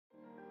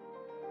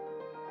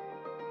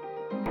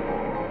Hi,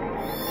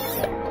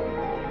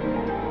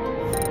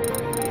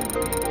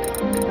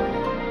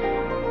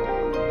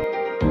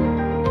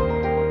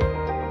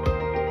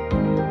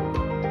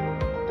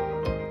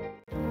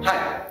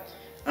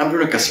 I'm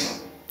Bruno Cassiman.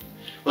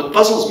 What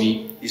puzzles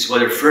me is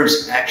whether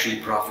firms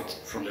actually profit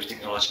from their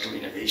technological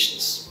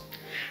innovations.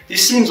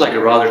 This seems like a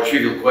rather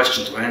trivial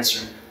question to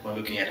answer when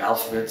looking at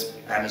Alphabet,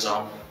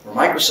 Amazon, or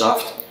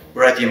Microsoft,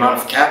 or at the amount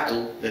of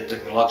capital that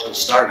technological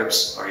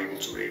startups are able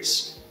to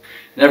raise.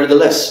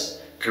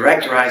 Nevertheless,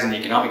 characterizing the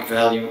economic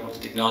value of the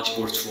technology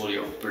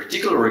portfolio of a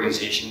particular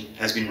organization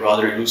has been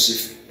rather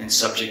elusive and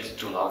subject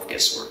to a lot of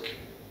guesswork.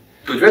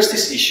 To address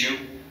this issue,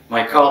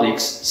 my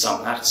colleagues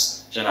Sam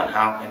Arts, Janan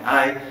Hao, and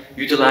I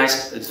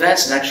utilize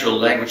advanced natural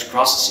language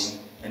processing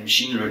and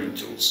machine learning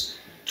tools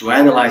to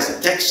analyze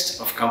the text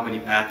of company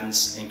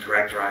patents and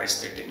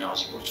characterize their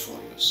technology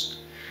portfolios.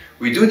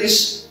 We do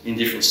this in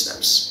different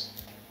steps.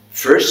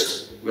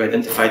 First, we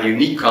identify the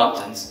unique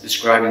content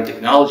describing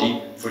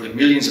technology for the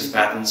millions of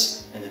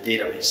patents in the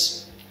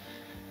database.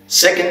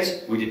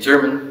 Second, we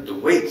determine the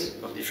weight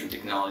of different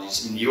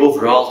technologies in the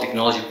overall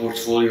technology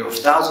portfolio of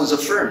thousands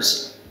of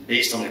firms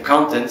based on the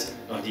content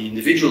of the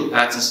individual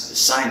patents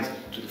assigned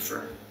to the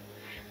firm.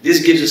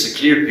 This gives us a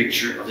clear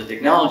picture of the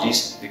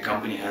technologies the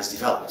company has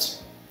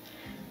developed.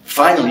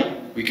 Finally,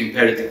 we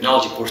compare the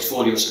technology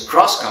portfolios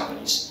across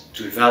companies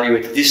to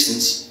evaluate the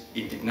distance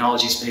in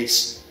technology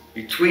space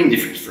between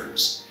different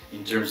firms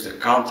in terms of the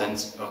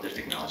content of their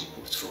technology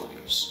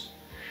portfolios.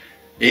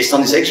 Based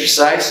on this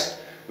exercise,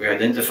 we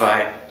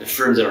identify the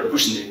firms that are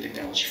pushing the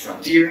technology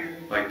frontier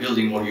by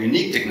building more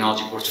unique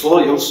technology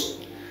portfolios.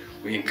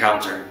 We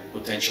encounter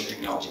potential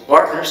technology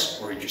partners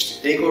or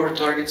interested takeover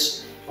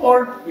targets,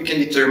 or we can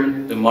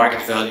determine the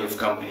market value of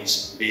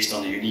companies based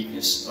on the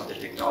uniqueness of their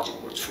technology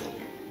portfolio.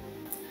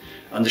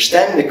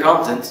 Understanding the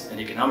content and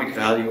economic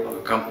value of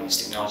a company's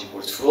technology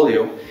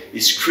portfolio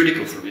is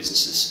critical for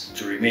businesses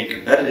to remain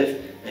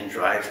competitive and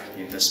drive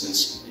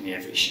investments in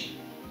innovation.